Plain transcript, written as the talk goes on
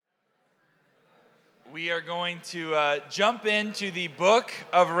We are going to jump into the book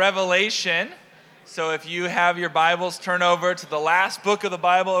of Revelation. So if you have your Bibles, turn over to the last book of the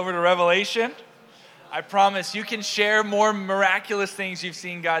Bible, over to Revelation. I promise you can share more miraculous things you've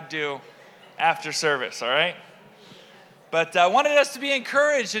seen God do after service, all right? But I wanted us to be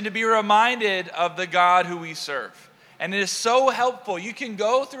encouraged and to be reminded of the God who we serve. And it is so helpful. You can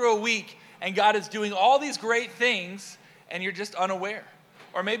go through a week and God is doing all these great things and you're just unaware.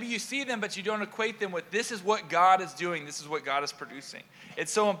 Or maybe you see them, but you don't equate them with this is what God is doing. This is what God is producing. It's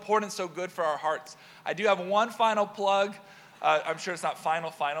so important, so good for our hearts. I do have one final plug. I'm sure it's not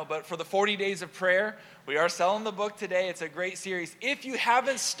final, but for the 40 days of prayer, we are selling the book today. It's a great series. If you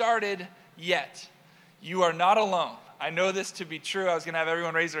haven't started yet, you are not alone. I know this to be true. I was going to have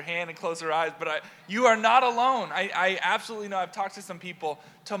everyone raise their hand and close their eyes, but you are not alone. I absolutely know. I've talked to some people.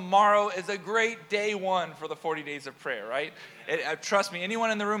 Tomorrow is a great day one for the 40 days of prayer, right? Trust me, anyone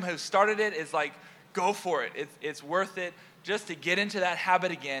in the room who started it is like, go for it. It's worth it just to get into that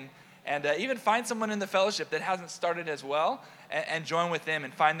habit again and even find someone in the fellowship that hasn't started as well and join with them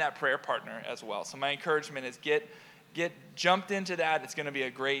and find that prayer partner as well. So my encouragement is get jumped into that. It's going to be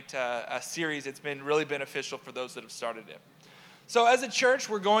a great series. It's been really beneficial for those that have started it. So as a church,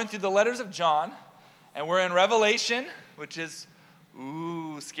 we're going through the letters of John, and we're in Revelation, which is,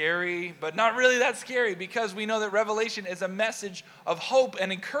 scary, but not really that scary because we know that Revelation is a message of hope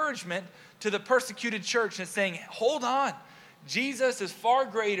and encouragement to the persecuted church and saying, hold on, Jesus is far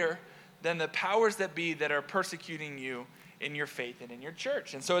greater than the powers that be that are persecuting you in your faith and in your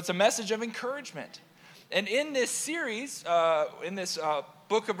church. And so it's a message of encouragement. And in this series, in this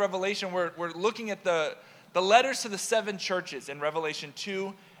book of Revelation, we're looking at the letters to the 7 churches in Revelation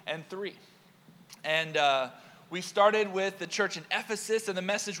 2 and 3. And we started with the church in Ephesus, and the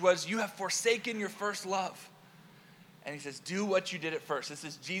message was, you have forsaken your first love. And he says, do what you did at first. This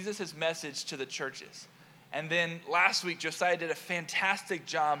is Jesus' message to the churches. And then last week, Josiah did a fantastic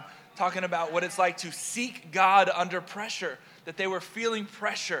job talking about what it's like to seek God under pressure, that they were feeling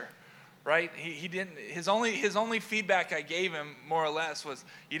pressure. Right? He didn't. His only feedback I gave him, more or less, was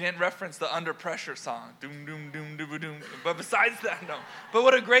you didn't reference the Under Pressure song. Doom doom doom doom doom. But besides that, no. But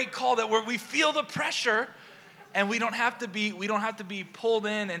what a great call that we feel the pressure, and we don't have to be pulled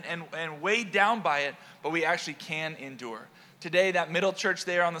in and weighed down by it, but we actually can endure. Today, that middle church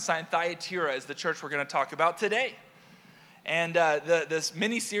there on the sign Thyatira is the church we're going to talk about today. And this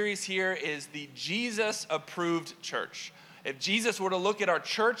mini-series here is the Jesus-approved church. If Jesus were to look at our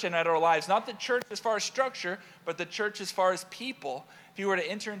church and at our lives, not the church as far as structure, but the church as far as people, if he were to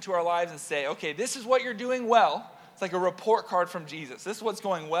enter into our lives and say, okay, this is what you're doing well, it's like a report card from Jesus. This is what's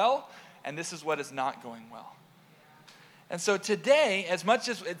going well, and this is what is not going well. And so today, as much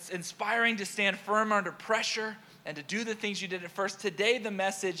as it's inspiring to stand firm under pressure and to do the things you did at first, today the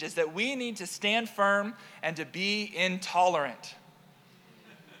message is that we need to stand firm and to be intolerant.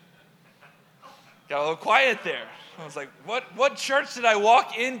 Got a little quiet there. I was like, what church did I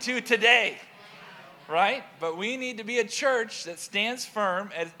walk into today? Right? But we need to be a church that stands firm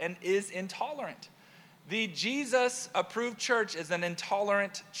and is intolerant. The Jesus-approved church is an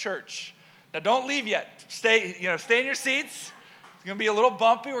intolerant church. Now, don't leave yet. Stay in your seats. It's going to be a little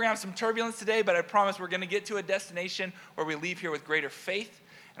bumpy. We're going to have some turbulence today, but I promise we're going to get to a destination where we leave here with greater faith,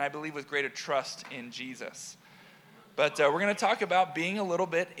 and I believe with greater trust in Jesus. But we're going to talk about being a little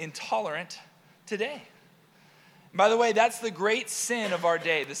bit intolerant today. By the way, that's the great sin of our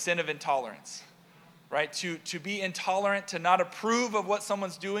day, the sin of intolerance, right? To be intolerant, to not approve of what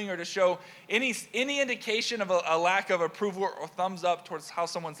someone's doing or to show any indication of a lack of approval or thumbs up towards how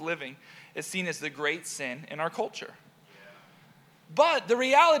someone's living is seen as the great sin in our culture. But the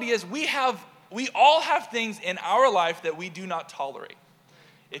reality is we all have things in our life that we do not tolerate.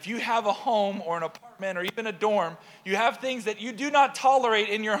 If you have a home or an apartment or even a dorm, you have things that you do not tolerate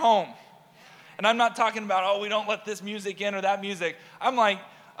in your home. And I'm not talking about, we don't let this music in or that music. I'm like,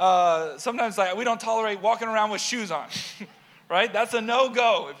 sometimes we don't tolerate walking around with shoes on, right? That's a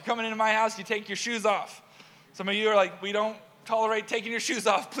no-go. If you're coming into my house, you take your shoes off. Some of you are like, we don't tolerate taking your shoes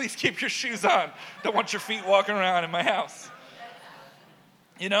off. Please keep your shoes on. Don't want your feet walking around in my house.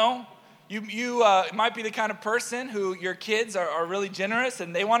 You might be the kind of person who your kids are really generous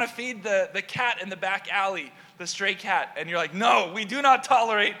and they want to feed the cat in the back alley, the stray cat. And you're like, no, we do not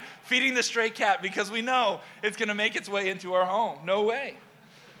tolerate feeding the stray cat because we know it's going to make its way into our home. No way.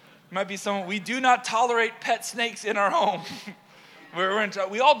 It might be someone, we do not tolerate pet snakes in our home.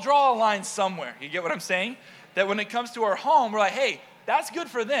 We all draw a line somewhere. You get what I'm saying? That when it comes to our home, we're like, hey, that's good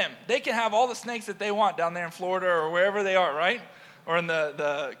for them. They can have all the snakes that they want down there in Florida or wherever they are, right? Or in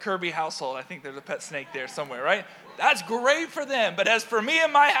the Kirby household, I think there's a pet snake there somewhere, right? That's great for them. But as for me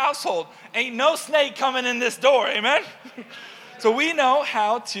and my household, ain't no snake coming in this door, amen? So we know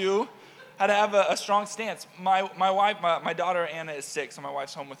how to have a strong stance. My wife, my daughter Anna is sick, so my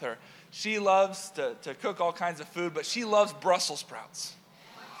wife's home with her. She loves to cook all kinds of food, but she loves Brussels sprouts.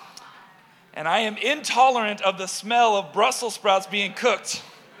 And I am intolerant of the smell of Brussels sprouts being cooked,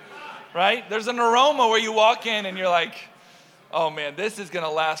 right? There's an aroma where you walk in and you're like, oh man, this is going to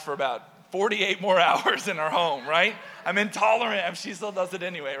last for about 48 more hours in our home, right? I'm intolerant, and she still does it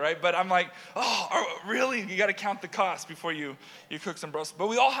anyway, right? But I'm like, really? You got to count the cost before you cook some Brussels. But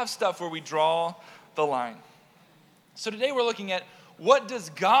we all have stuff where we draw the line. So today we're looking at, what does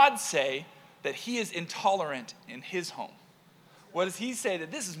God say that he is intolerant in his home? What does he say that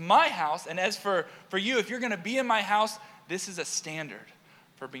this is my house, and as for you, if you're going to be in my house, this is a standard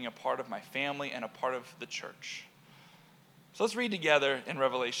for being a part of my family and a part of the church. So let's read together in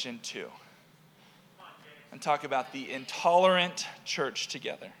Revelation 2 and talk about the intolerant church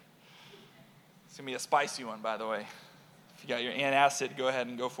together. It's going to be a spicy one, by the way. If you got your antacid, go ahead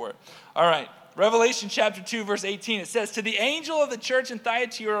and go for it. All right, Revelation chapter 2, verse 18, it says, "To the angel of the church in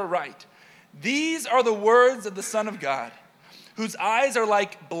Thyatira write, these are the words of the Son of God, whose eyes are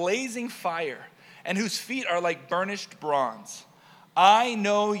like blazing fire, and whose feet are like burnished bronze. I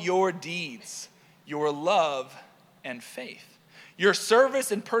know your deeds, your love and faith, your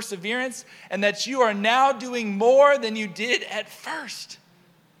service and perseverance, and that you are now doing more than you did at first.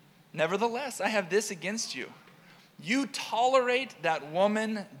 Nevertheless, I have this against you. You tolerate that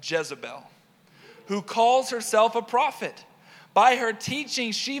woman Jezebel, who calls herself a prophet. By her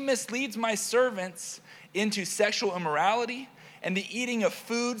teaching, she misleads my servants into sexual immorality and the eating of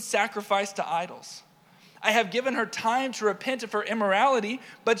food sacrificed to idols. I have given her time to repent of her immorality,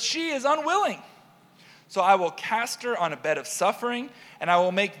 but she is unwilling. So I will cast her on a bed of suffering, and I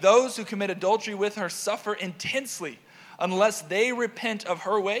will make those who commit adultery with her suffer intensely, unless they repent of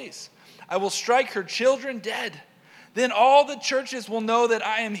her ways. I will strike her children dead. Then all the churches will know that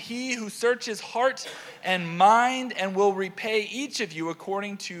I am he who searches heart and mind, and will repay each of you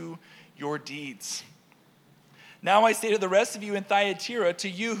according to your deeds. Now I say to the rest of you in Thyatira, to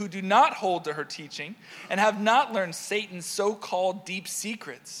you who do not hold to her teaching, and have not learned Satan's so-called deep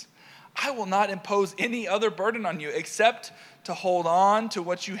secrets, I will not impose any other burden on you except to hold on to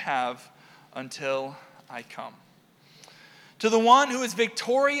what you have until I come. To the one who is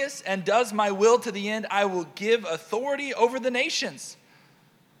victorious and does my will to the end, I will give authority over the nations.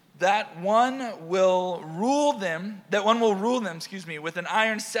 That one will rule them, with an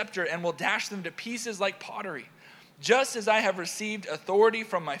iron scepter, and will dash them to pieces like pottery. Just as I have received authority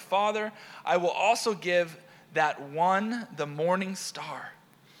from my Father, I will also give that one the morning star.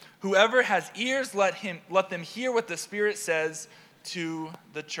 Whoever has ears, let them hear what the Spirit says to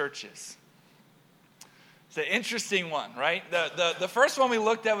the churches." It's an interesting one, right? The first one we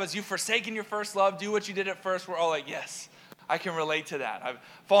looked at was, you've forsaken your first love, do what you did at first. We're all like, yes, I can relate to that. I've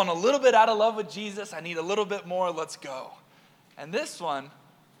fallen a little bit out of love with Jesus. I need a little bit more. Let's go. And this one,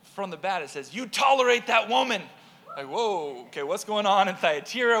 from the bat, it says, you tolerate that woman. Like, whoa, okay, what's going on in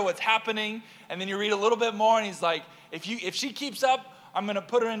Thyatira? What's happening? And then you read a little bit more, and he's like, if she keeps up, I'm going to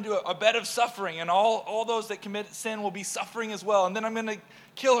put her into a bed of suffering, and all those that commit sin will be suffering as well. And then I'm going to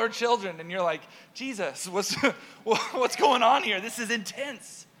kill her children. And you're like, Jesus, what's going on here? This is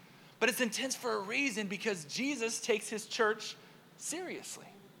intense. But it's intense for a reason, because Jesus takes his church seriously.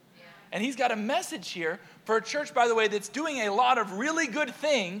 Yeah. And he's got a message here for a church, by the way, that's doing a lot of really good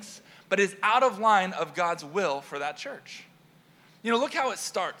things, but is out of line of God's will for that church. You know, look how it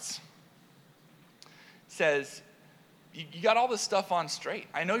starts. It says, you got all this stuff on straight.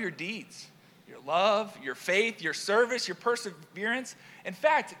 I know your deeds, your love, your faith, your service, your perseverance. In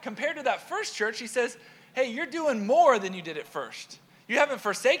fact, compared to that first church, he says, hey, you're doing more than you did at first. You haven't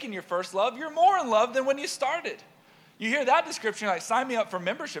forsaken your first love. You're more in love than when you started. You hear that description, you're like, sign me up for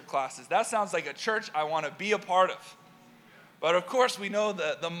membership classes. That sounds like a church I want to be a part of. But of course, we know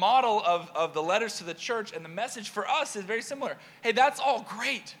the model of the letters to the church, and the message for us is very similar. Hey, that's all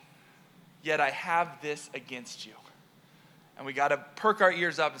great, yet I have this against you. And we got to perk our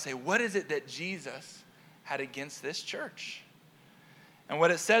ears up and say, what is it that Jesus had against this church? And what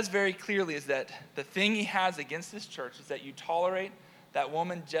it says very clearly is that the thing he has against this church is that you tolerate that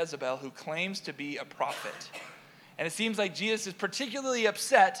woman Jezebel, who claims to be a prophet. And it seems like Jesus is particularly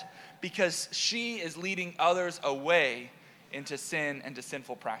upset because she is leading others away into sin and to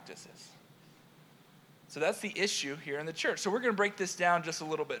sinful practices. So that's the issue here in the church. So we're going to break this down just a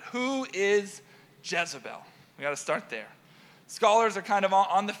little bit. Who is Jezebel? We got to start there. Scholars are kind of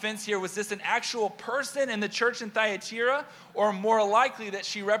on the fence here. Was this an actual person in the church in Thyatira, or more likely that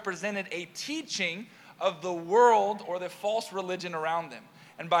she represented a teaching of the world or the false religion around them?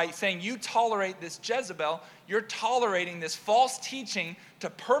 And by saying you tolerate this Jezebel, you're tolerating this false teaching to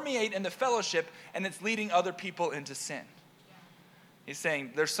permeate in the fellowship, and it's leading other people into sin. He's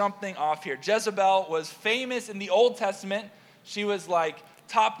saying there's something off here. Jezebel was famous in the Old Testament. She was like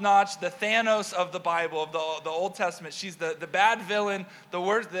top-notch, the Thanos of the Bible, of the Old Testament. She's the bad villain,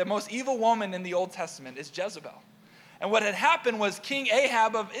 the most evil woman in the Old Testament is Jezebel. And what had happened was King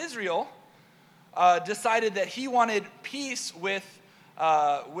Ahab of Israel decided that he wanted peace with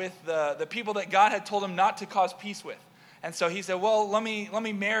the people that God had told him not to cause peace with. And so he said, well, let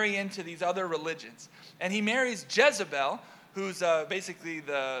me marry into these other religions. And he marries Jezebel, who's basically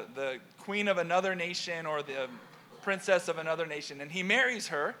the queen of another nation, or the princess of another nation. And he marries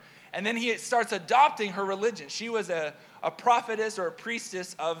her, and then he starts adopting her religion. She was a prophetess or a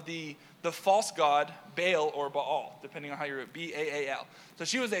priestess of the false god Baal or Baal, depending on how you read it, B-A-A-L. So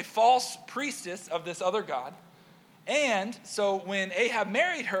she was a false priestess of this other god. And so when Ahab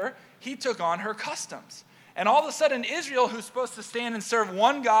married her, he took on her customs. And all of a sudden, Israel, who's supposed to stand and serve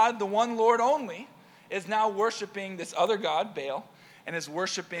one God, the one Lord only, is now worshiping this other god, Baal, and is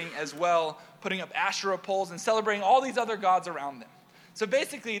worshiping as well, putting up Asherah poles and celebrating all these other gods around them. So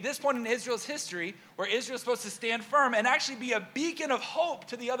basically, this point in Israel's history, where Israel's supposed to stand firm and actually be a beacon of hope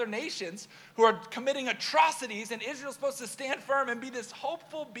to the other nations who are committing atrocities, and Israel's supposed to stand firm and be this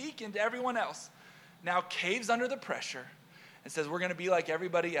hopeful beacon to everyone else, now caves under the pressure and says, we're going to be like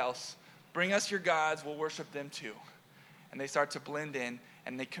everybody else. Bring us your gods, we'll worship them too. And they start to blend in,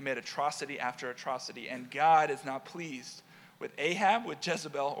 and they commit atrocity after atrocity. And God is not pleased with Ahab, with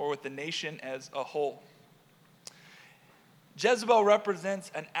Jezebel, or with the nation as a whole. Jezebel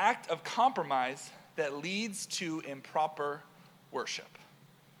represents an act of compromise that leads to improper worship.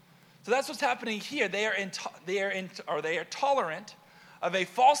 So that's what's happening here. They are tolerant of a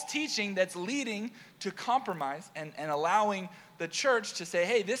false teaching that's leading to compromise and allowing the church to say,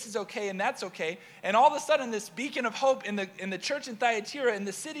 hey, this is okay and that's okay. And all of a sudden, this beacon of hope in the church in Thyatira, in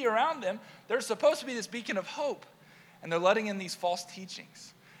the city around them, they're supposed to be this beacon of hope. And they're letting in these false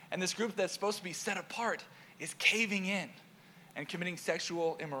teachings. And this group that's supposed to be set apart is caving in and committing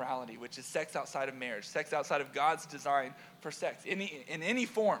sexual immorality, which is sex outside of marriage, sex outside of God's design for sex, in any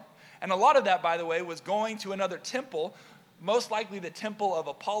form. And a lot of that, by the way, was going to another temple, most likely the temple of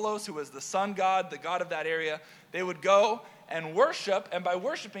Apollos, who was the sun god, the god of that area. They would go and worship, and by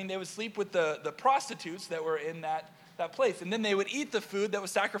worshiping, they would sleep with the prostitutes that were in that place. And then they would eat the food that was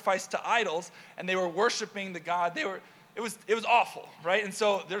sacrificed to idols, and they were worshiping the god. It was awful, right? And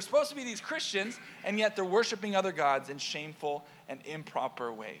so they're supposed to be these Christians, and yet they're worshiping other gods in shameful and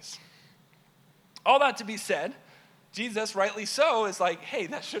improper ways. All that to be said, Jesus, rightly so, is like, hey,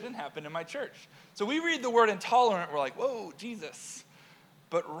 that shouldn't happen in my church. So we read the word intolerant, we're like, whoa, Jesus.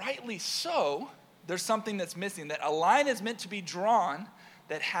 But rightly so, there's something that's missing, that a line is meant to be drawn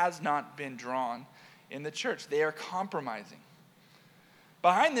that has not been drawn in the church. They are compromising.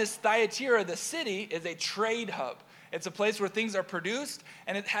 Behind this, Thyatira, the city, is a trade hub. It's a place where things are produced,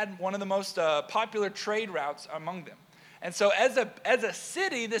 and it had one of the most popular trade routes among them. And so as a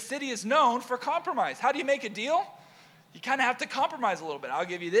city, the city is known for compromise. How do you make a deal? You kind of have to compromise a little bit. I'll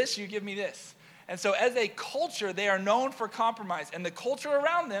give you this, you give me this. And so as a culture, they are known for compromise, and the culture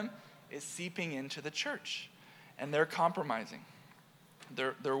around them is seeping into the church, and they're compromising.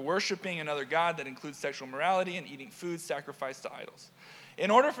 They're worshiping another god that includes sexual morality and eating food sacrificed to idols.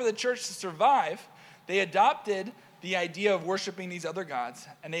 In order for the church to survive, they adopted the idea of worshiping these other gods,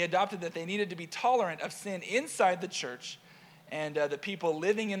 and they adopted that they needed to be tolerant of sin inside the church and the people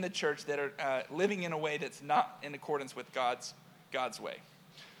living in the church that are living in a way that's not in accordance with God's way.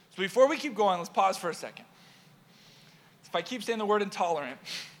 So before we keep going, let's pause for a second. If I keep saying the word intolerant,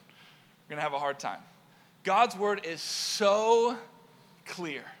 we're going to have a hard time. God's word is so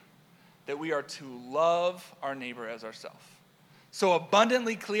clear that we are to love our neighbor as ourselves. So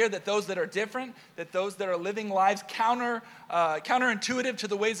abundantly clear that those that are different, that those that are living lives counterintuitive to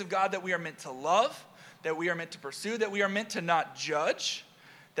the ways of God, that we are meant to love, that we are meant to pursue, that we are meant to not judge,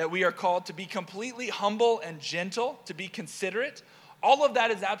 that we are called to be completely humble and gentle, to be considerate. All of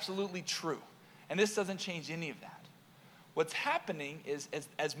that is absolutely true. And this doesn't change any of that. What's happening is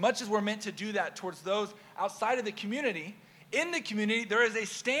as much as we're meant to do that towards those outside of the community, in the community, there is a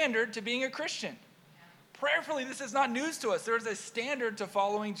standard to being a Christian. Prayerfully, this is not news to us. There is a standard to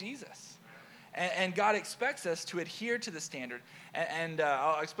following Jesus. And God expects us to adhere to the standard. And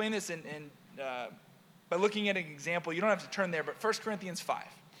I'll explain this by looking at an example. You don't have to turn there, but 1 Corinthians 5.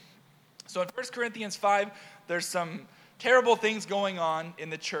 So in 1 Corinthians 5, there's some terrible things going on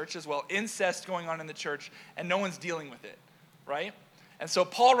in the church as well, incest going on in the church, and no one's dealing with it, right? And so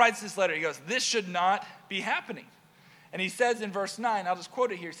Paul writes this letter. He goes, this should not be happening. And he says in verse 9, I'll just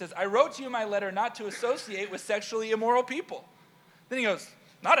quote it here. He says, I wrote to you in my letter not to associate with sexually immoral people. Then he goes,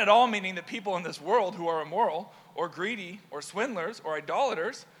 not at all meaning the people in this world who are immoral or greedy or swindlers or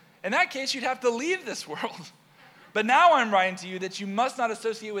idolaters. In that case, you'd have to leave this world. But now I'm writing to you that you must not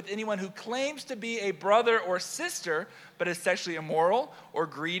associate with anyone who claims to be a brother or sister, but is sexually immoral or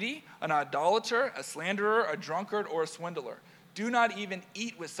greedy, an idolater, a slanderer, a drunkard, or a swindler. Do not even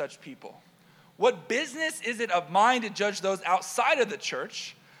eat with such people. What business is it of mine to judge those outside of the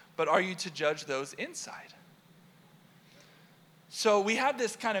church, but are you to judge those inside? So we have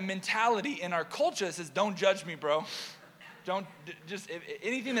this kind of mentality in our culture that says, don't judge me, bro. Don't just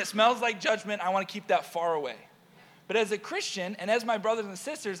anything that smells like judgment, I want to keep that far away. But as a Christian, and as my brothers and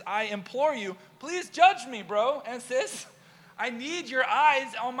sisters, I implore you, please judge me, bro and sis. I need your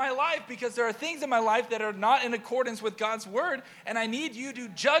eyes on my life because there are things in my life that are not in accordance with God's word, and I need you to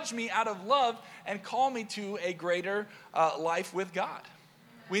judge me out of love and call me to a greater life with God.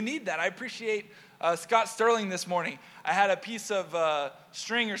 We need that. I appreciate Scott Sterling this morning. I had a piece of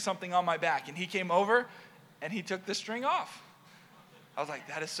string or something on my back, and he came over, and he took the string off. I was like,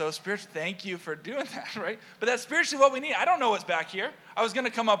 that is so spiritual. Thank you for doing that, right? But that's spiritually what we need. I don't know what's back here. I was going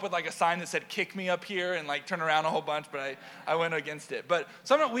to come up with like a sign that said, kick me up here and like turn around a whole bunch, but I went against it. But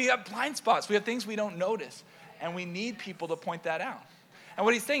sometimes we have blind spots. We have things we don't notice, and we need people to point that out. And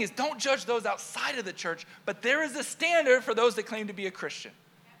what he's saying is don't judge those outside of the church, but there is a standard for those that claim to be a Christian.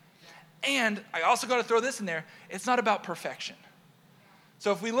 And I also got to throw this in there. It's not about perfection.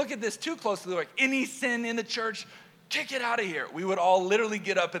 So if we look at this too closely, like any sin in the church, kick it out of here. We would all literally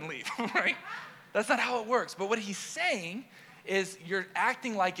get up and leave, right? That's not how it works. But what he's saying is you're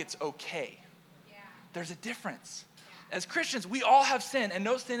acting like it's okay. Yeah. There's a difference. Yeah. As Christians, we all have sin, and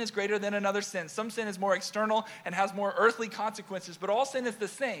no sin is greater than another sin. Some sin is more external and has more earthly consequences, but all sin is the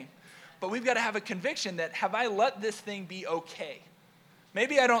same. But we've got to have a conviction that, have I let this thing be okay?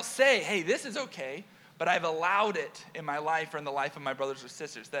 Maybe I don't say, hey, this is okay, but I've allowed it in my life or in the life of my brothers or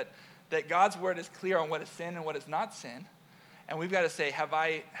sisters, that God's word is clear on what is sin and what is not sin. And we've got to say, have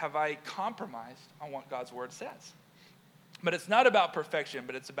I compromised on what God's word says? But it's not about perfection,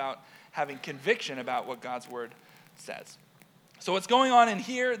 but it's about having conviction about what God's word says. So what's going on in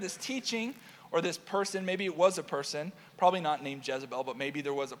here, this teaching, or this person, maybe it was a person, probably not named Jezebel, but maybe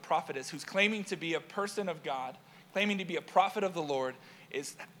there was a prophetess who's claiming to be a person of God, claiming to be a prophet of the Lord,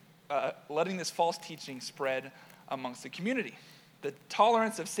 is letting this false teaching spread amongst the community. The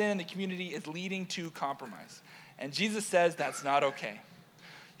tolerance of sin in the community is leading to compromise. And Jesus says that's not okay.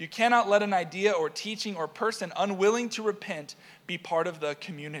 You cannot let an idea or teaching or person unwilling to repent be part of the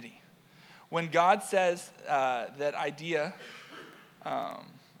community. When God says that idea, I'll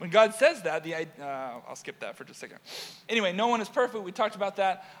skip that for just a second. Anyway, no one is perfect. We talked about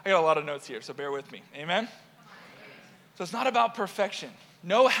that. I got a lot of notes here, so bear with me. Amen? So it's not about perfection.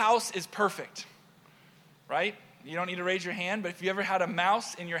 No house is perfect, right? You don't need to raise your hand, but if you ever had a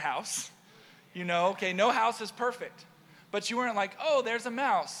mouse in your house, you know, okay, no house is perfect. But you weren't like, oh, there's a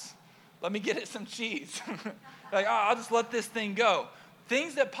mouse. Let me get it some cheese. Like, oh, I'll just let this thing go.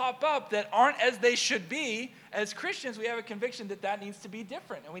 Things that pop up that aren't as they should be, as Christians, we have a conviction that needs to be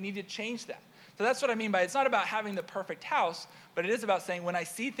different, and we need to change that. So that's what I mean by it's not about having the perfect house, but it is about saying when I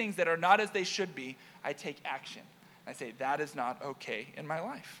see things that are not as they should be, I take action. I say, that is not okay in my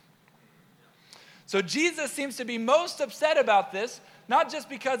life. So Jesus seems to be most upset about this, not just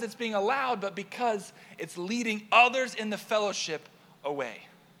because it's being allowed, but because it's leading others in the fellowship away.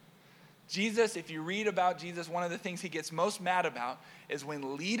 Jesus, if you read about Jesus, one of the things he gets most mad about is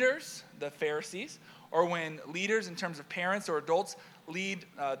when leaders, the Pharisees, or when leaders in terms of parents or adults lead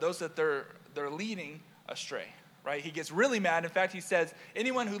those that they're leading astray, right? He gets really mad. In fact, he says,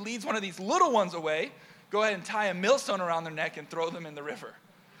 anyone who leads one of these little ones away, go ahead and tie a millstone around their neck and throw them in the river.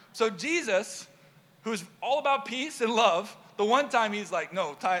 So Jesus, who's all about peace and love, the one time he's like,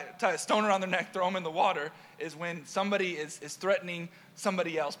 no, tie a stone around their neck, throw them in the water, is when somebody is threatening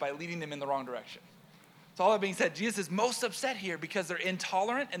somebody else by leading them in the wrong direction. So all that being said, Jesus is most upset here because they're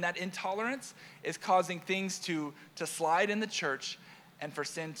intolerant, and that intolerance is causing things to slide in the church, and for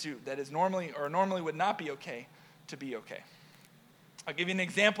sin that is normally would not be okay to be okay. I'll give you an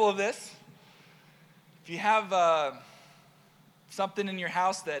example of this. If you have something in your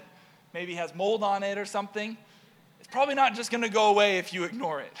house that maybe has mold on it or something, it's probably not just going to go away if you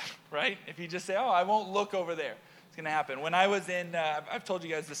ignore it, right? If you just say, oh, I won't look over there, it's going to happen. When I was in, I've told you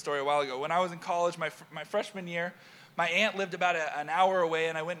guys this story a while ago. When I was in college, my freshman year, My aunt lived about an hour away,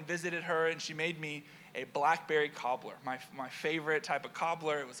 and I went and visited her, and she made me a blackberry cobbler, my favorite type of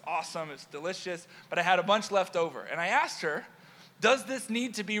cobbler. It was awesome. It was delicious, but I had a bunch left over. And I asked her, does this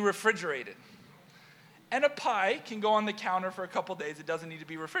need to be refrigerated? And a pie can go on the counter for a couple days. It doesn't need to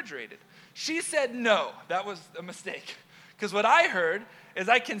be refrigerated. She said no. That was a mistake. Because what I heard is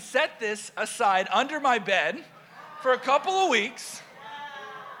I can set this aside under my bed for a couple of weeks,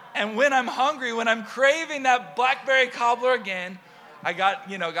 and when I'm hungry, when I'm craving that blackberry cobbler again, I got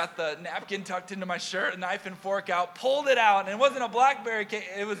the napkin tucked into my shirt, a knife and fork out, pulled it out, and it wasn't a blackberry cake,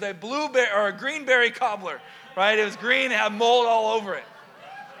 it was a blueberry or a greenberry cobbler, right? It was green, it had mold all over it,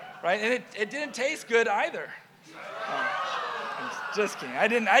 right? And it didn't taste good either. I'm just kidding. I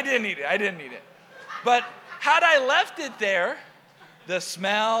didn't eat it. But had I left it there, the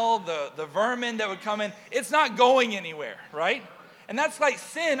smell, the vermin that would come in, it's not going anywhere, right? And that's like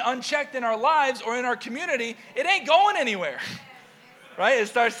sin unchecked in our lives or in our community. It ain't going anywhere, right? It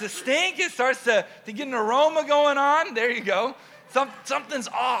starts to stink. It starts to get an aroma going on. There you go. Something's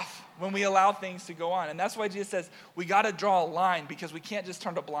off when we allow things to go on. And that's why Jesus says we got to draw a line, because we can't just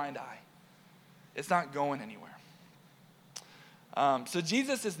turn a blind eye. It's not going anywhere. So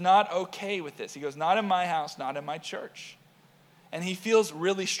Jesus is not okay with this. He goes, not in my house, not in my church. And he feels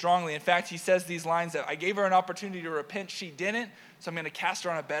really strongly. In fact, he says these lines that I gave her an opportunity to repent. She didn't, so I'm going to cast her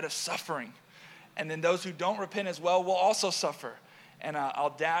on a bed of suffering. And then those who don't repent as well will also suffer. And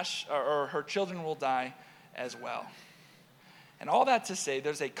or her children will die as well. And all that to say,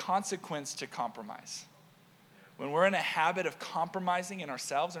 there's a consequence to compromise. When we're in a habit of compromising in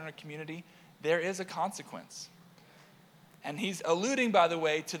ourselves and in our community, there is a consequence. And he's alluding, by the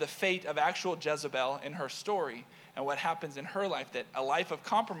way, to the fate of actual Jezebel in her story and what happens in her life, that a life of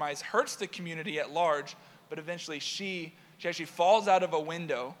compromise hurts the community at large, but eventually she actually falls out of a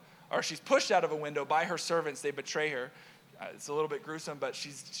window, or she's pushed out of a window by her servants. They betray her. It's a little bit gruesome, but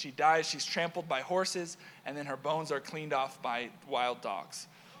she dies. She's trampled by horses, and then her bones are cleaned off by wild dogs.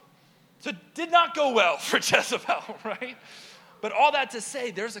 So it did not go well for Jezebel, right? But all that to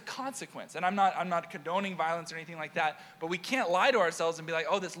say, there's a consequence. And I'm not condoning violence or anything like that, but we can't lie to ourselves and be like,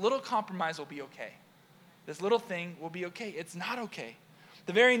 oh, this little compromise will be okay. This little thing will be okay. It's not okay.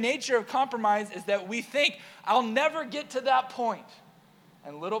 The very nature of compromise is that we think, I'll never get to that point.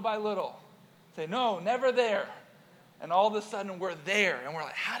 And little by little, say, no, never there. And all of a sudden, we're there. And we're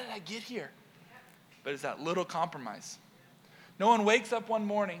like, how did I get here? But it's that little compromise. No one wakes up one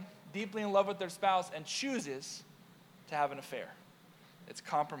morning deeply in love with their spouse and chooses to have an affair. It's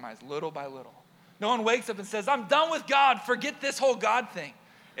compromise, little by little. No one wakes up and says, I'm done with God. Forget this whole God thing.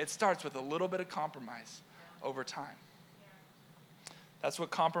 It starts with a little bit of compromise over time. That's what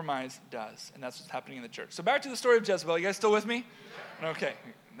compromise does, and that's what's happening in the church. So back to the story of Jezebel. You guys still with me? Okay.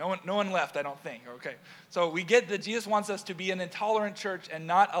 No one left, I don't think. Okay. So we get that Jesus wants us to be an intolerant church and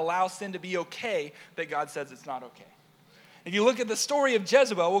not allow sin to be okay, that God says it's not okay. If you look at the story of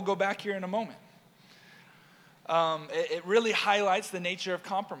Jezebel, we'll go back here in a moment. It really highlights the nature of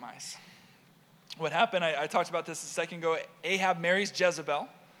compromise. What happened, I talked about this a second ago, Ahab marries Jezebel.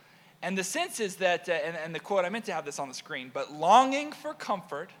 And the sense is that, and the quote, I meant to have this on the screen, but longing for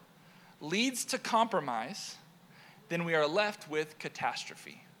comfort leads to compromise, then we are left with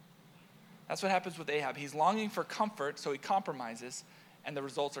catastrophe. That's what happens with Ahab. He's longing for comfort, so he compromises, and the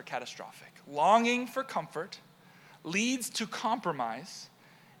results are catastrophic. Longing for comfort leads to compromise,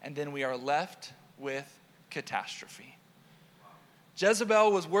 and then we are left with catastrophe.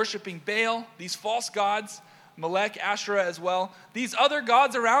 Jezebel was worshiping Baal, these false gods, Molech, Asherah as well. These other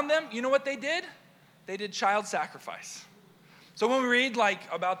gods around them, you know what they did? They did child sacrifice. So when we read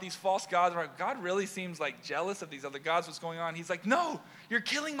about these false gods, God really seems jealous of these other gods, what's going on? He's like, no, you're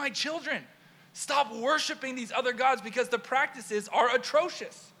killing my children. Stop worshiping these other gods because the practices are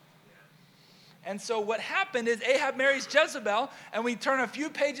atrocious. And so what happened is Ahab marries Jezebel, and we turn a few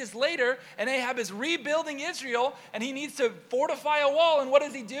pages later, and Ahab is rebuilding Israel, and he needs to fortify a wall, and what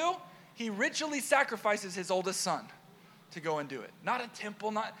does he do? He ritually sacrifices his oldest son to go and do it. Not a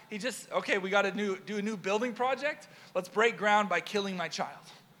temple, we got to do a new building project. Let's break ground by killing my child.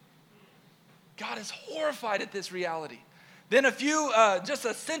 God is horrified at this reality. Then just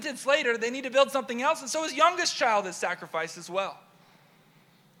a sentence later, they need to build something else, and so his youngest child is sacrificed as well.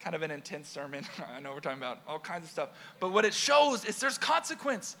 Kind of an intense sermon. I know we're talking about all kinds of stuff. But what it shows is there's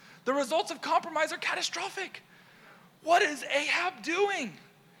consequence. The results of compromise are catastrophic. What is Ahab doing?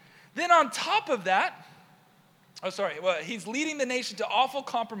 Then on top of that, he's leading the nation to awful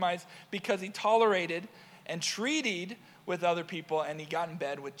compromise because he tolerated and treated with other people, and he got in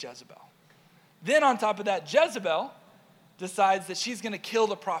bed with Jezebel. Then on top of that, Jezebel decides that she's going to kill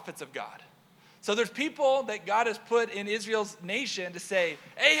the prophets of God. So there's people that God has put in Israel's nation to say,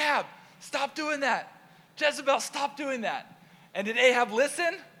 Ahab, stop doing that. Jezebel, stop doing that. And did Ahab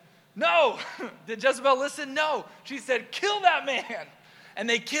listen? No. Did Jezebel listen? No. She said, kill that man. And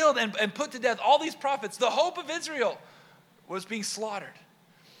they killed and put to death all these prophets. The hope of Israel was being slaughtered.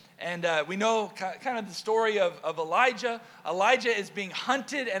 And we know kind of the story of Elijah. Elijah is being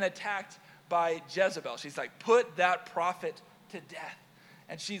hunted and attacked by Jezebel. She's like, put that prophet to death.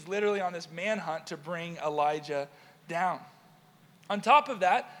 And she's literally on this manhunt to bring Elijah down. On top of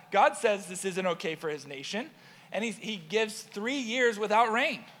that, God says this isn't okay for his nation. And he gives 3 years without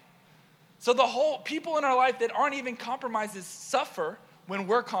rain. So the whole people in our life that aren't even compromises suffer when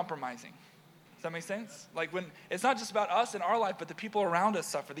we're compromising. Does that make sense? Like when it's not just about us and our life, but the people around us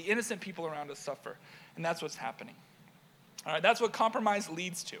suffer. The innocent people around us suffer. And that's what's happening. All right, that's what compromise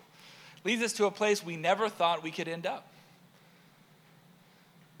leads to. Leads us to a place we never thought we could end up.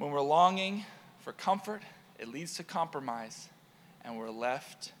 When we're longing for comfort, it leads to compromise, and we're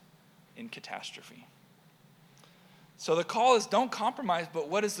left in catastrophe. So the call is don't compromise, but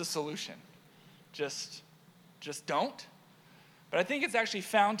what is the solution? Just don't? But I think it's actually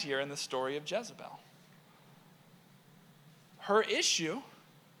found here in the story of Jezebel. Her issue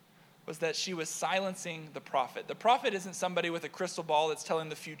was that she was silencing the prophet. The prophet isn't somebody with a crystal ball that's telling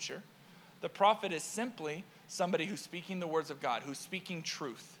the future. The prophet is simply somebody who's speaking the words of God, who's speaking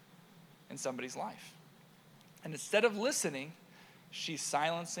truth in somebody's life. And instead of listening, she's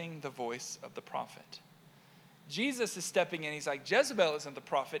silencing the voice of the prophet. Jesus is stepping in. He's like, Jezebel isn't the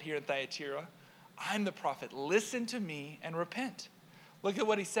prophet here in Thyatira. I'm the prophet. Listen to me and repent. Look at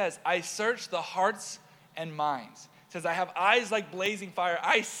what he says. I search the hearts and minds. He says, I have eyes like blazing fire.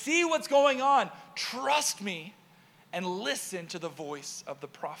 I see what's going on. Trust me and listen to the voice of the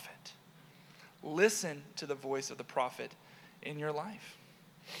prophet. Listen to the voice of the prophet in your life.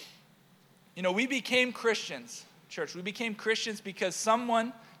 You know, we became Christians, church. We became Christians because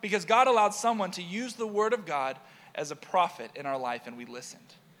God allowed someone to use the word of God as a prophet in our life, and we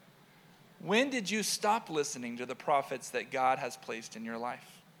listened. When did you stop listening to the prophets that God has placed in your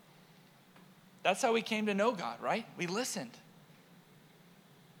life? That's how we came to know God, right? We listened.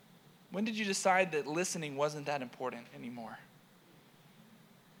 When did you decide that listening wasn't that important anymore?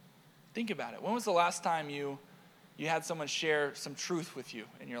 Think about it. When was the last time you had someone share some truth with you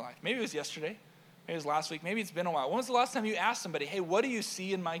in your life? Maybe it was yesterday. Maybe it was last week. Maybe it's been a while. When was the last time you asked somebody, hey, what do you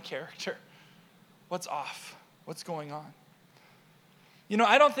see in my character? What's off? What's going on? You know,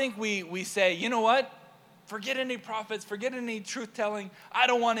 I don't think we say, you know what? Forget any prophets, forget any truth-telling. I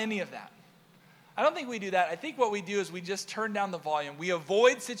don't want any of that. I don't think we do that. I think what we do is we just turn down the volume. We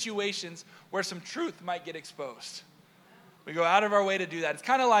avoid situations where some truth might get exposed. We go out of our way to do that. It's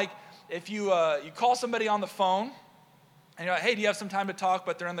kind of like if you call somebody on the phone, and you're like, hey, do you have some time to talk?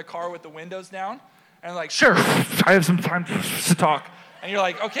 But they're in the car with the windows down. And they're like, sure, I have some time to talk. And you're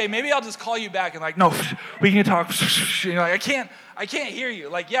like, okay, maybe I'll just call you back. And like, no, we can talk. And you're like, I can't hear you.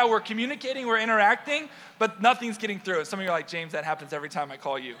 Like, yeah, we're communicating, we're interacting, but nothing's getting through. And some of you are like, James, that happens every time I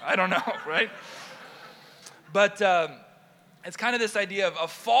call you. I don't know, right? But it's kind of this idea of a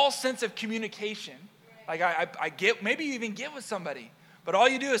false sense of communication. Like I get, maybe you even get with somebody, but all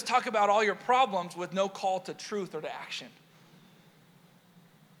you do is talk about all your problems with no call to truth or to action.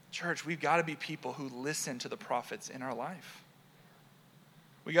 Church, we've got to be people who listen to the prophets in our life.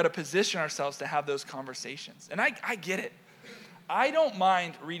 We got to position ourselves to have those conversations. And I get it. I don't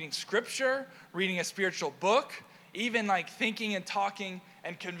mind reading scripture, reading a spiritual book, even like thinking and talking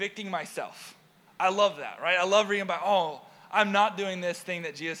and convicting myself. I love that, right? I love reading about, I'm not doing this thing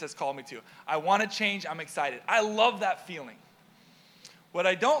that Jesus has called me to. I want to change. I'm excited. I love that feeling. What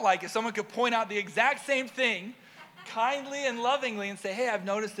I don't like is someone could point out the exact same thing kindly and lovingly and say, hey, I've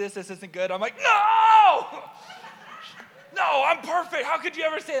noticed this isn't good. I'm like, no, I'm perfect. How could you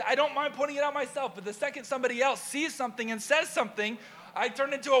ever say that? I don't mind pointing it out myself, but the second somebody else sees something and says something, I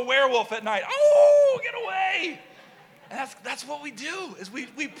turn into a werewolf at night. Oh, get away. And that's what we do, is we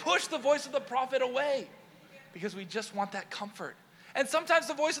push the voice of the prophet away because we just want that comfort. And sometimes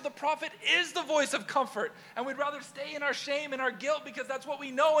the voice of the prophet is the voice of comfort. And we'd rather stay in our shame and our guilt because that's what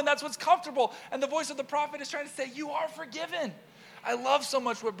we know and that's what's comfortable. And the voice of the prophet is trying to say, you are forgiven. I love so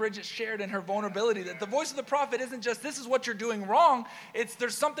much what Bridget shared in her vulnerability, that the voice of the prophet isn't just, this is what you're doing wrong. It's,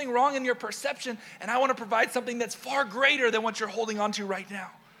 there's something wrong in your perception, and I want to provide something that's far greater than what you're holding on to right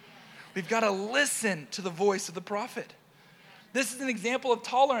now. We've got to listen to the voice of the prophet. This is an example of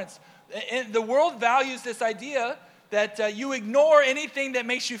tolerance. And the world values this idea that you ignore anything that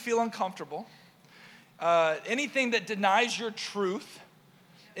makes you feel uncomfortable, anything that denies your truth,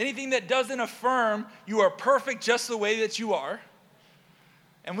 anything that doesn't affirm you are perfect just the way that you are.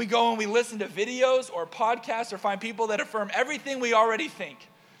 And we go and we listen to videos or podcasts or find people that affirm everything we already think.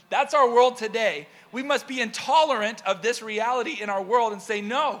 That's our world today. We must be intolerant of this reality in our world and say,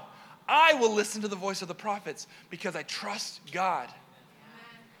 no, I will listen to the voice of the prophets because I trust God.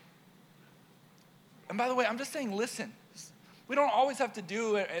 And by the way, I'm just saying, listen. We don't always have to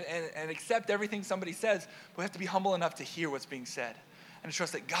do and accept everything somebody says, but we have to be humble enough to hear what's being said and to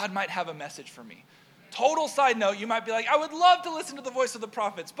trust that God might have a message for me. Total side note, you might be like, I would love to listen to the voice of the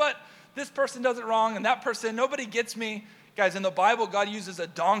prophets, but this person does it wrong and that person, nobody gets me. Guys, in the Bible, God uses a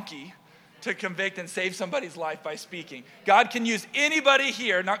donkey to convict and save somebody's life by speaking. God can use anybody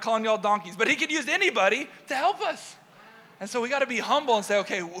here, not calling y'all donkeys, but he can use anybody to help us. And so we got to be humble and say,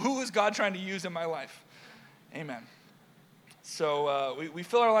 okay, who is God trying to use in my life? Amen. So we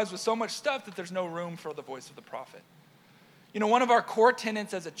fill our lives with so much stuff that there's no room for the voice of the prophet. You know, one of our core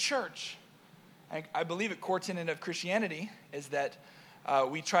tenets as a church, I believe a core tenet of Christianity, is that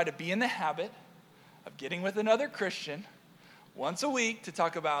we try to be in the habit of getting with another Christian once a week to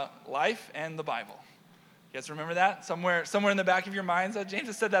talk about life and the Bible. You guys remember that? Somewhere in the back of your minds? James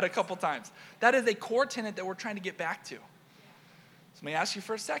has said that a couple times. That is a core tenet that we're trying to get back to. So let me ask you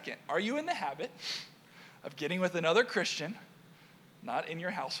for a second. Are you in the habit of getting with another Christian, not in your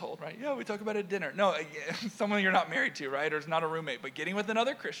household, right? Yeah, we talk about it at dinner. No, someone you're not married to, right? Or is not a roommate, but getting with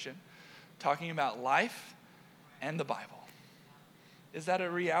another Christian, talking about life and the Bible. Is that a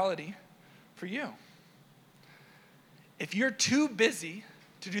reality for you? If you're too busy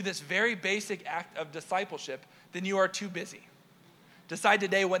to do this very basic act of discipleship, then you are too busy. Decide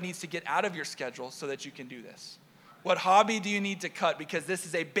today what needs to get out of your schedule so that you can do this. What hobby do you need to cut? Because this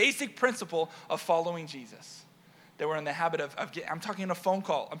is a basic principle of following Jesus. That we're in the habit of I'm talking a phone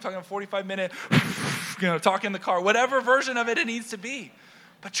call. I'm talking a 45-minute, talk in the car. Whatever version of it needs to be.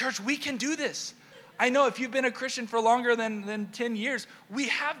 But church, we can do this. I know if you've been a Christian for longer than 10 years, we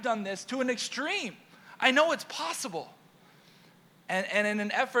have done this to an extreme. I know it's possible. And in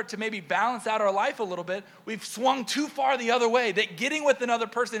an effort to maybe balance out our life a little bit, we've swung too far the other way, that getting with another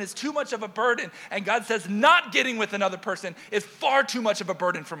person is too much of a burden. And God says not getting with another person is far too much of a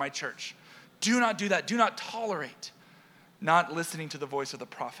burden for my church. Do not do that. Do not tolerate not listening to the voice of the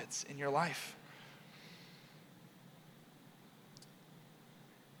prophets in your life.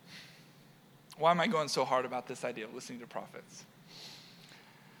 Why am I going so hard about this idea of listening to prophets?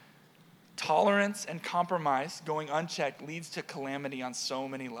 Tolerance and compromise going unchecked leads to calamity on so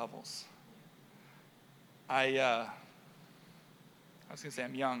many levels. I was going to say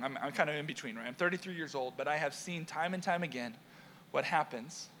I'm young. I'm kind of in between, right? I'm 33 years old, but I have seen time and time again what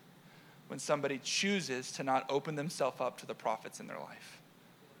happens when somebody chooses to not open themselves up to the prophets in their life.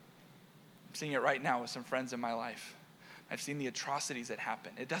 I'm seeing it right now with some friends in my life. I've seen the atrocities that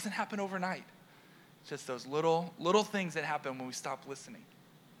happen. It doesn't happen overnight. It's just those little things that happen when we stop listening.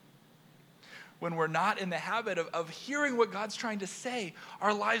 When we're not in the habit of hearing what God's trying to say,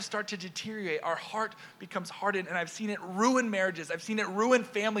 our lives start to deteriorate. Our heart becomes hardened, and I've seen it ruin marriages. I've seen it ruin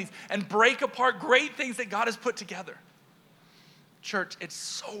families and break apart great things that God has put together. Church, it's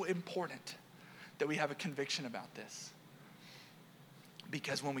so important that we have a conviction about this.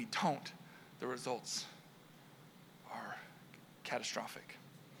 Because when we don't, the results are catastrophic.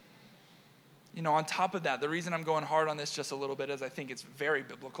 You know, on top of that, the reason I'm going hard on this just a little bit is I think it's very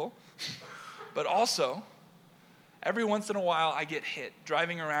biblical. But also, every once in a while, I get hit.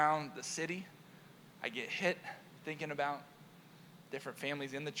 Driving around the city, I get hit thinking about different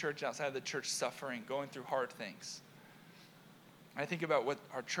families in the church, outside of the church, suffering, going through hard things. I think about what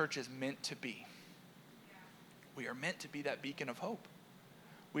our church is meant to be. We are meant to be that beacon of hope.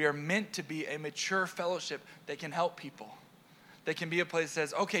 We are meant to be a mature fellowship that can help people. That can be a place that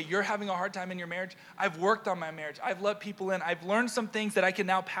says, okay, you're having a hard time in your marriage. I've worked on my marriage. I've let people in. I've learned some things that I can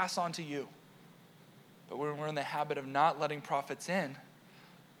now pass on to you. But when we're in the habit of not letting prophets in,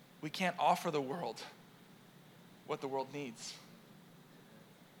 we can't offer the world what the world needs.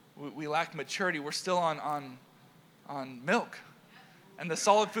 We lack maturity. We're still on milk. And the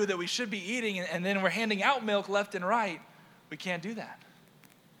solid food that we should be eating, and then we're handing out milk left and right. We can't do that.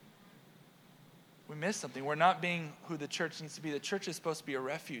 We miss something. We're not being who the church needs to be. The church is supposed to be a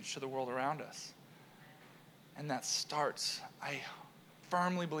refuge to the world around us. And that starts, I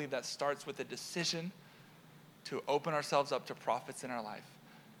firmly believe that starts with a decision to open ourselves up to prophets in our life,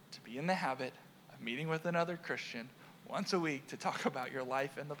 to be in the habit of meeting with another Christian once a week to talk about your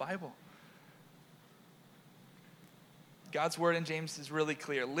life and the Bible. God's word in James is really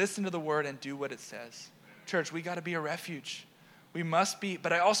clear. Listen to the word and do what it says. Church, we got to be a refuge. We must be,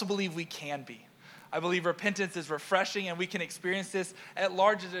 but I also believe we can be. I believe repentance is refreshing, and we can experience this at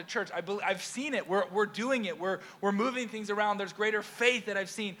large as a church. I've seen it. We're doing it. We're moving things around. There's greater faith that I've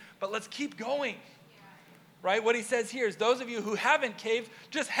seen. But let's keep going. Right? What he says here is those of you who haven't caved,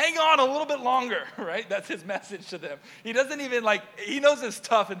 just hang on a little bit longer, right? That's his message to them. He doesn't even he knows it's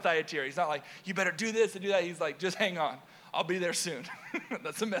tough in Thyatira. He's not like, you better do this and do that. He's like, just hang on. I'll be there soon.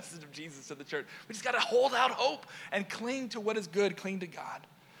 That's the message of Jesus to the church. We just got to hold out hope and cling to what is good, cling to God.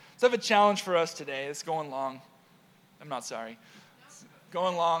 So I have a challenge for us today. It's going long. I'm not sorry. It's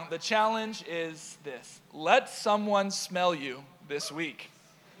going long. The challenge is this. Let someone smell you this week.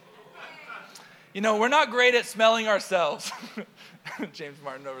 You know, we're not great at smelling ourselves. James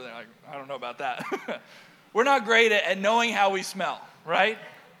Martin over there, like, I don't know about that. We're not great at knowing how we smell, right?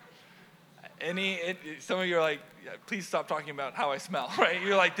 Some of you are like, yeah, please stop talking about how I smell, right?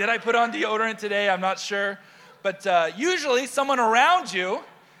 You're like, did I put on deodorant today? I'm not sure. But usually someone around you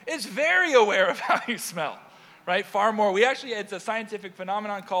is very aware of how you smell, right? Far more. It's a scientific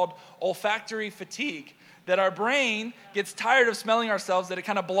phenomenon called olfactory fatigue, that our brain gets tired of smelling ourselves, that it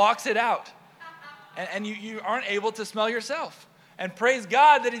kind of blocks it out. And you aren't able to smell yourself. And praise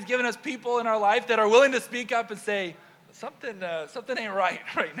God that he's given us people in our life that are willing to speak up and say, something ain't right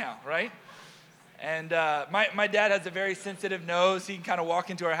now, right? And my dad has a very sensitive nose. He can kind of walk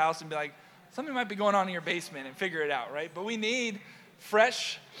into our house and be like, something might be going on in your basement, and figure it out, right? But we need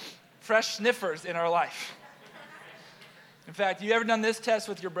fresh sniffers in our life. In fact, you ever done this test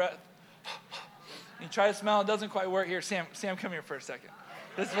with your breath? You try to smell, it doesn't quite work. Here, Sam, come here for a second.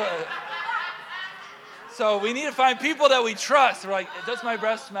 So we need to find people that we trust. We're like, does my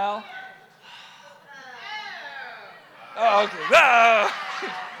breath smell? Oh, okay. Oh.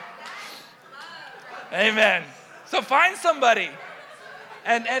 Amen. So find somebody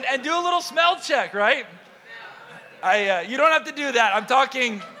and do a little smell check, right? You don't have to do that. I'm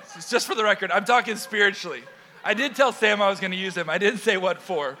talking, just for the record, I'm talking spiritually. I did tell Sam I was going to use him. I didn't say what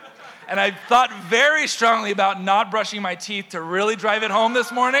for. And I thought very strongly about not brushing my teeth to really drive it home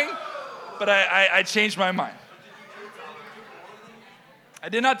this morning, but I changed my mind. I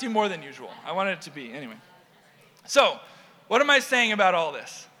did not do more than usual. I wanted it to be, anyway. So, what am I saying about all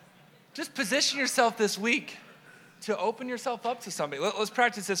this? Just position yourself this week to open yourself up to somebody. Let's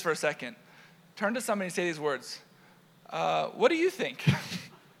practice this for a second. Turn to somebody and say these words. What do you think?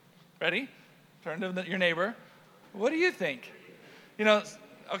 Ready? Turn to your neighbor. What do you think?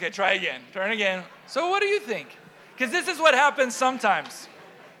 Okay, try again. Turn again. So what do you think? Because this is what happens sometimes.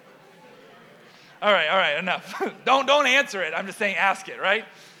 All right, enough. Don't answer it. I'm just saying ask it, right?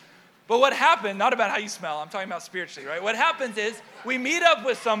 But what happened, not about how you smell, I'm talking about spiritually, right? What happens is we meet up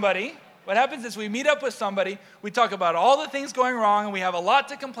with somebody. We talk about all the things going wrong, and we have a lot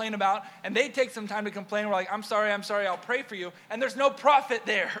to complain about, and they take some time to complain. We're like, I'm sorry, I'll pray for you. And there's no profit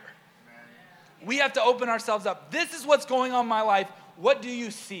there. We have to open ourselves up. This is what's going on in my life. What do you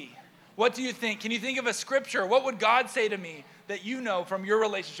see? What do you think? Can you think of a scripture? What would God say to me that you know from your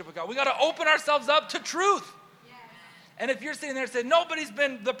relationship with God? We got to open ourselves up to truth. Yes. And if you're sitting there saying, nobody's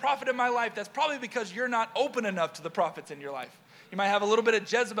been the prophet in my life, that's probably because you're not open enough to the prophets in your life. You might have a little bit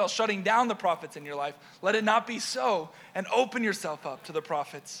of Jezebel shutting down the prophets in your life. Let it not be so, and open yourself up to the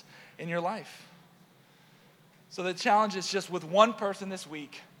prophets in your life. So the challenge is just with one person this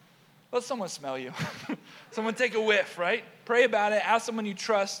week, let someone smell you. Someone take a whiff, right? Pray about it. Ask someone you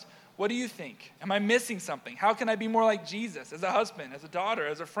trust. What do you think? Am I missing something? How can I be more like Jesus as a husband, as a daughter,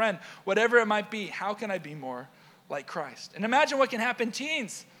 as a friend, whatever it might be? How can I be more like Christ? And imagine what can happen,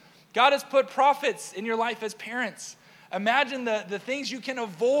 teens. God has put prophets in your life as parents. Imagine the things you can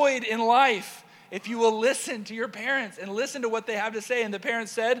avoid in life if you will listen to your parents and listen to what they have to say. And the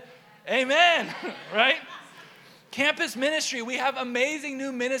parents said, amen, right? Campus ministry, we have amazing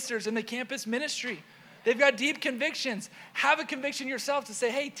new ministers in the campus ministry. They've got deep convictions. Have a conviction yourself to say,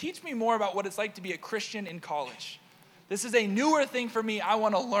 hey, teach me more about what it's like to be a Christian in college. This is a newer thing for me. I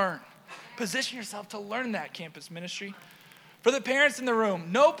want to learn. Position yourself to learn that, campus ministry. For the parents in the room,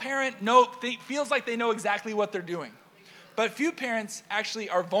 no parent feels like they know exactly what they're doing. But few parents actually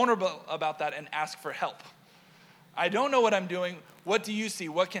are vulnerable about that and ask for help. I don't know what I'm doing. What do you see?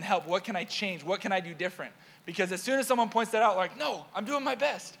 What can help? What can I change? What can I do different? Because as soon as someone points that out, like, no, I'm doing my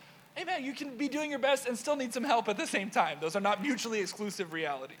best. Hey, man, you can be doing your best and still need some help at the same time. Those are not mutually exclusive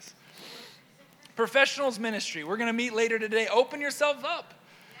realities. Professionals ministry. We're going to meet later today. Open yourself up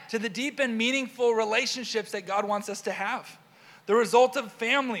to the deep and meaningful relationships that God wants us to have. The result of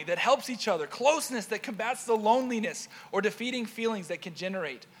family that helps each other. Closeness that combats the loneliness or defeating feelings that can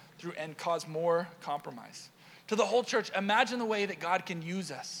generate through and cause more compromise. To the whole church, imagine the way that God can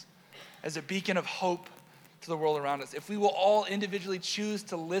use us as a beacon of hope to the world around us. If we will all individually choose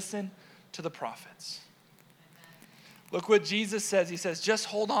to listen to the prophets. Look what Jesus says. He says, just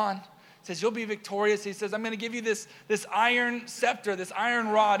hold on. He says, you'll be victorious. He says, I'm going to give you this iron scepter, this iron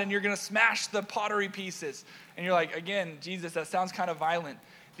rod, and you're going to smash the pottery pieces. And you're like, again, Jesus, that sounds kind of violent.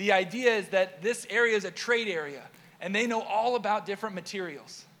 The idea is that this area is a trade area, and they know all about different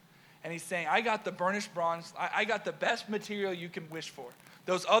materials. And he's saying, I got the burnished bronze. I got the best material you can wish for.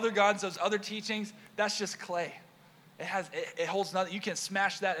 Those other gods, those other teachings, that's just clay. It holds nothing. You can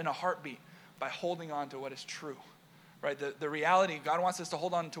smash that in a heartbeat by holding on to what is true. Right? The reality, God wants us to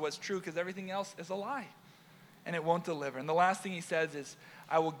hold on to what's true because everything else is a lie. And it won't deliver. And the last thing he says is,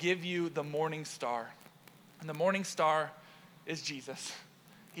 I will give you the morning star. And the morning star is Jesus.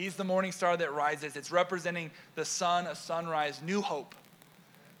 He's the morning star that rises. It's representing the sun, a sunrise, new hope.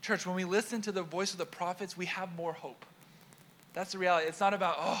 Church, when we listen to the voice of the prophets, we have more hope. That's the reality. It's not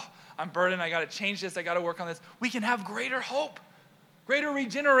about, I'm burdened, I got to change this, I got to work on this. We can have greater hope, greater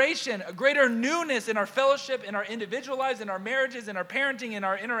regeneration, a greater newness in our fellowship, in our individual lives, in our marriages, in our parenting, in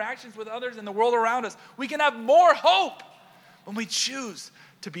our interactions with others, in the world around us. We can have more hope when we choose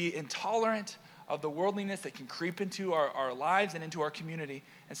to be intolerant of the worldliness that can creep into our lives and into our community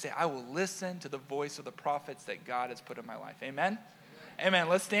and say, I will listen to the voice of the prophets that God has put in my life. Amen? Amen.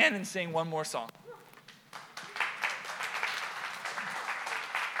 Let's stand and sing one more song.